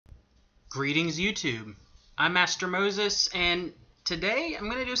Greetings YouTube, I'm Master Moses, and today I'm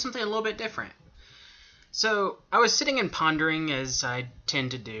going to do something a little bit different. So, I was sitting and pondering, as I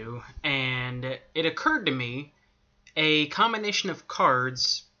tend to do, and it occurred to me a combination of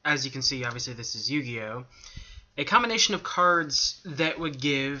cards, as you can see, obviously this is Yu-Gi-Oh!, a combination of cards that would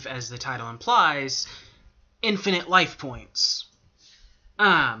give, as the title implies, infinite life points.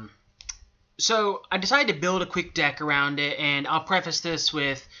 So I decided to build a quick deck around it, and I'll preface this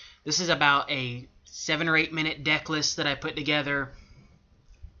with, this is about a 7 or 8 minute deck list that I put together.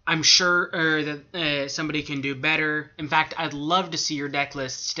 I'm sure that somebody can do better. In fact, I'd love to see your deck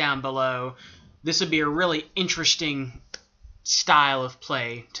lists down below. This would be a really interesting style of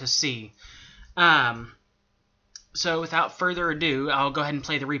play to see. So without further ado, I'll go ahead and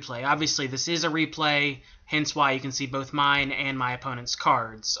play the replay. Obviously, this is a replay, hence why you can see both mine and my opponent's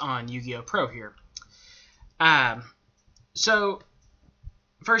cards on Yu-Gi-Oh! Pro here. So,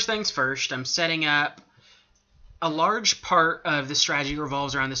 first things first, I'm setting up. A large part of the strategy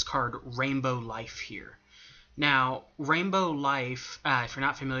revolves around this card, Rainbow Life here. Now, Rainbow Life, if you're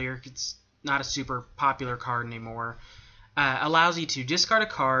not familiar, it's not a super popular card anymore, allows you to discard a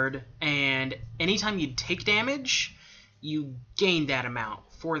card, and anytime you take damage, you gain that amount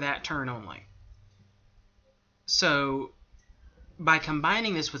for that turn only. So, by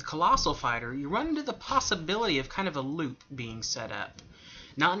combining this with Colossal Fighter, you run into the possibility of kind of a loop being set up.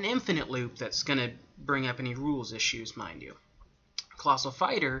 Not an infinite loop that's going to bring up any rules issues, mind you. Colossal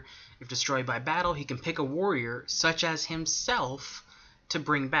Fighter, if destroyed by battle, he can pick a warrior, such as himself, to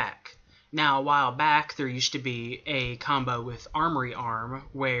bring back. Now, a while back, there used to be a combo with Armory Arm,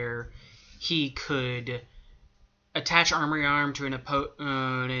 where he could attach Armory Arm to an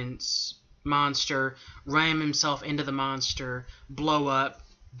opponent's monster, ram himself into the monster, blow up,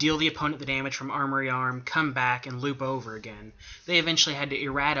 deal the opponent the damage from Armory Arm, come back, and loop over again. They eventually had to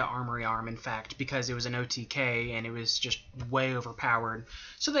errata Armory Arm, in fact, because it was an OTK and it was just way overpowered.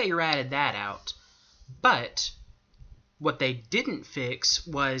 So they errated that out. But what they didn't fix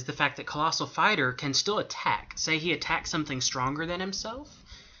was the fact that Colossal Fighter can still attack. Say he attacks something stronger than himself,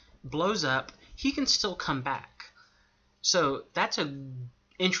 blows up, he can still come back. So that's an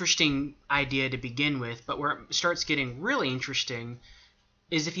interesting idea to begin with, but where it starts getting really interesting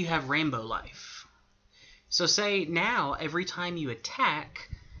is if you have Rainbow Life. So say now, every time you attack,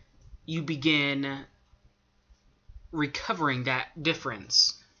 you begin recovering that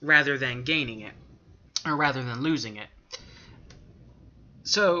difference rather than gaining it, or rather than losing it.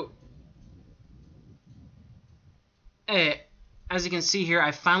 So, as you can see here,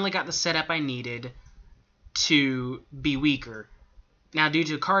 I finally got the setup I needed to be weaker. Now, due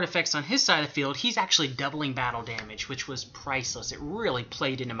to card effects on his side of the field, he's actually doubling battle damage, which was priceless. It really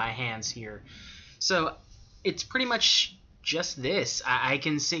played into my hands here. So, it's pretty much just this. I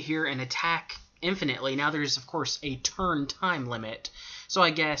can sit here and attack infinitely. Now, there's, of course, a turn time limit. So,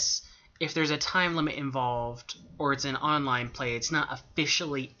 I guess if there's a time limit involved, or it's an online play, it's not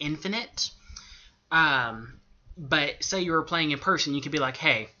officially infinite. But say you were playing in person, you could be like,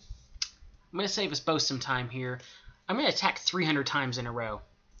 hey, I'm going to save us both some time here. I'm going to attack 300 times in a row.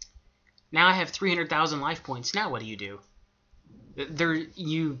 Now I have 300,000 life points. Now what do?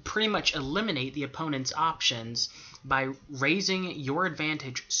 You pretty much eliminate the opponent's options by raising your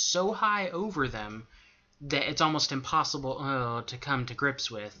advantage so high over them that it's almost impossible to come to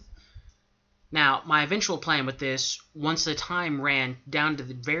grips with. Now, my eventual plan with this, once the time ran down to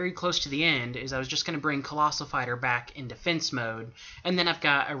very close to the end, is I was just going to bring Colossal Fighter back in defense mode, and then I've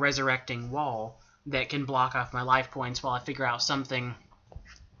got a resurrecting wall that can block off my life points while I figure out something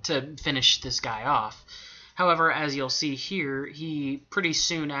to finish this guy off. However, as you'll see here, he pretty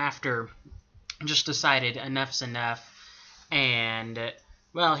soon after just decided enough's enough, and,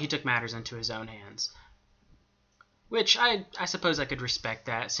 well, he took matters into his own hands. Which I suppose I could respect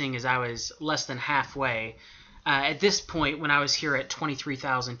that, seeing as I was less than halfway. At this point, when I was here at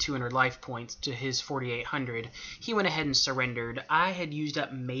 23,200 life points to his 4,800, he went ahead and surrendered. I had used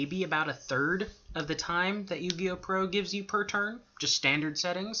up maybe about a third of the time that Yu-Gi-Oh! Pro gives you per turn, just standard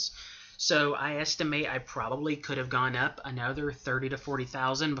settings. So I estimate I probably could have gone up another 30 to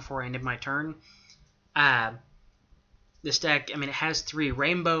 40,000 before I ended my turn. This deck, I mean, it has 3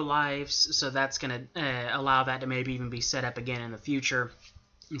 Rainbow Lives, so that's going to allow that to maybe even be set up again in the future.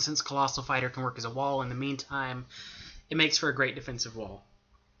 And since Colossal Fighter can work as a wall in the meantime, it makes for a great defensive wall.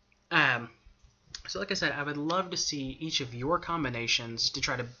 So like I said, I would love to see each of your combinations to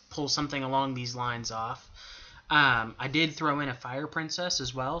try to pull something along these lines off. I did throw in a Fire Princess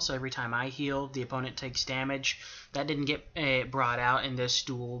as well, so every time I heal, the opponent takes damage. That didn't get brought out in this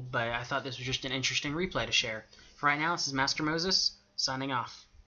duel, but I thought this was just an interesting replay to share. For right now, this is Master Moses, signing off.